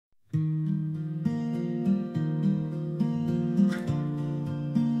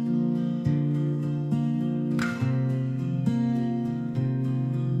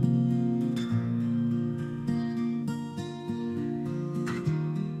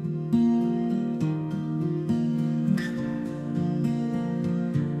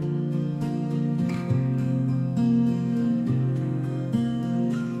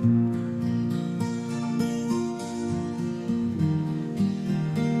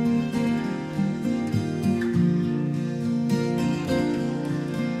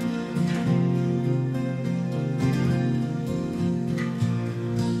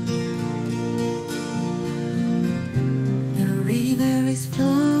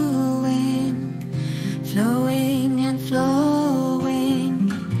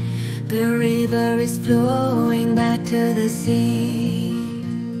is flowing back to the sea.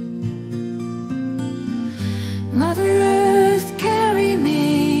 Mother Earth, carry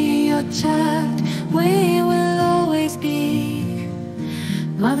me, your child, we will always be.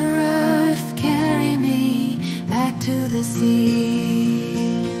 Mother Earth, carry me back to the sea.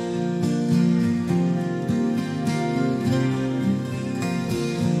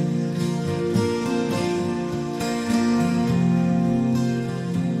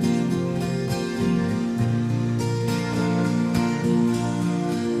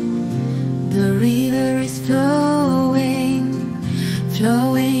 The river is flowing,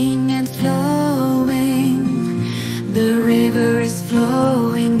 flowing and flowing. The river is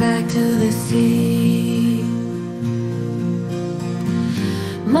flowing back to the sea.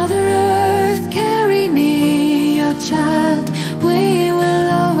 Mother Earth, carry me, your child, we will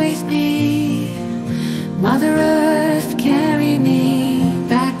always be. Mother Earth, carry me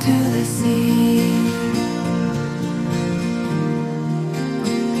back to the sea.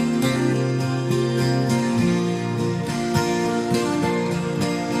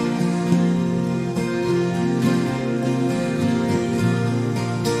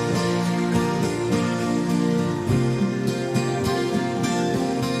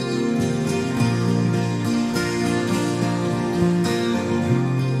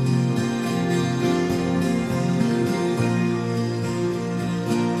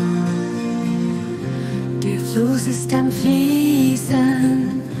 Der Fluss ist am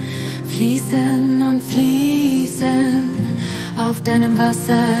Fließen, fließen und fließen. Auf deinem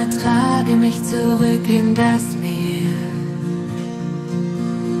Wasser trage mich zurück in das Meer.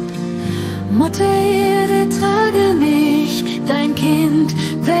 Mutter Erde, trage mich, dein Kind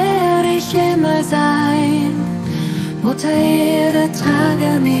werde ich immer sein. Mutter Erde,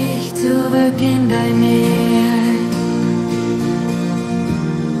 trage mich zurück in dein Meer.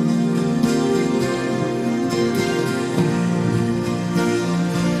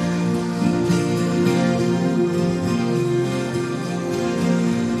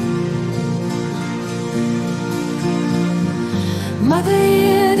 Mother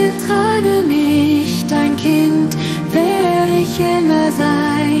Erde, trage mich, dein Kind werde ich immer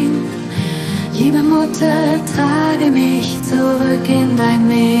sein. Liebe Mutter, trage mich zurück in dein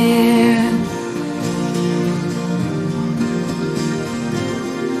Meer.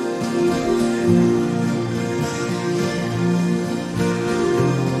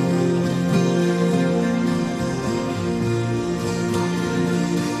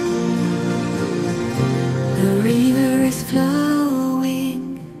 The river is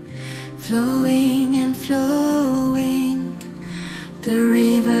flowing, flowing and flowing. The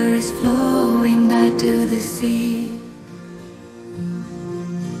river is flowing back to the sea.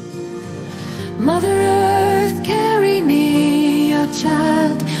 Mother Earth, carry me, your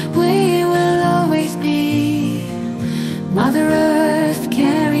child, we will always be. Mother Earth,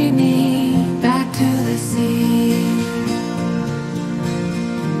 carry me back to the sea.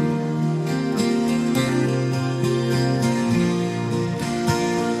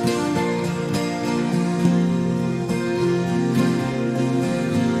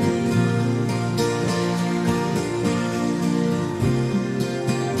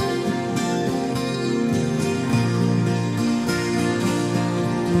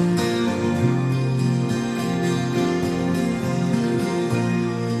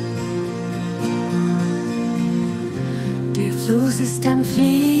 Der Fluss ist am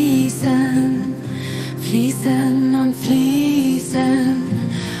Fließen, fließen und fließen.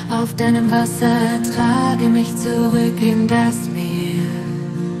 Auf deinem Wasser trage mich zurück in das Meer.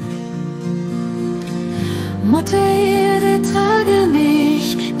 Mutter Erde, trage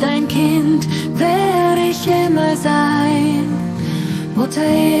mich, dein Kind werde ich immer sein. Mutter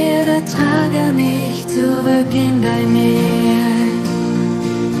Erde, trage mich zurück in dein Meer.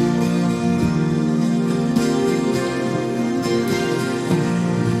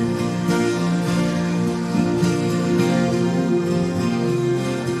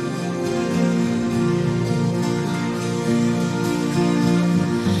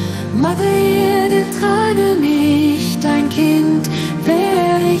 Mother Erde, trage mich, dein Kind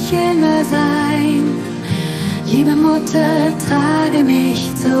werde ich immer sein. Liebe Mutter, trage mich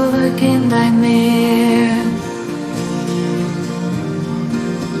zurück in dein Meer.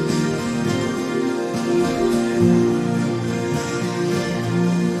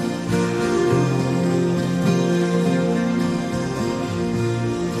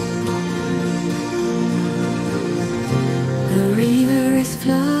 The river is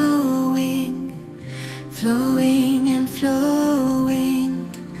flowing, flowing and flowing.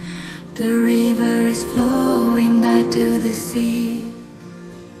 The river is flowing back to the sea.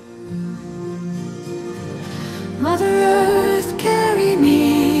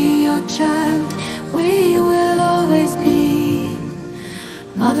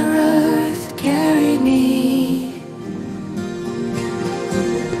 Mother Earth, carry me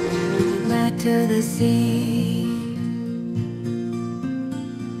back to the sea.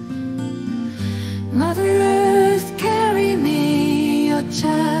 Mother Earth, carry me, your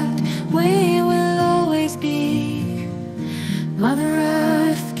child, we will always be. Mother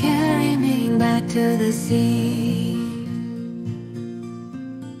Earth, carry me back to the sea.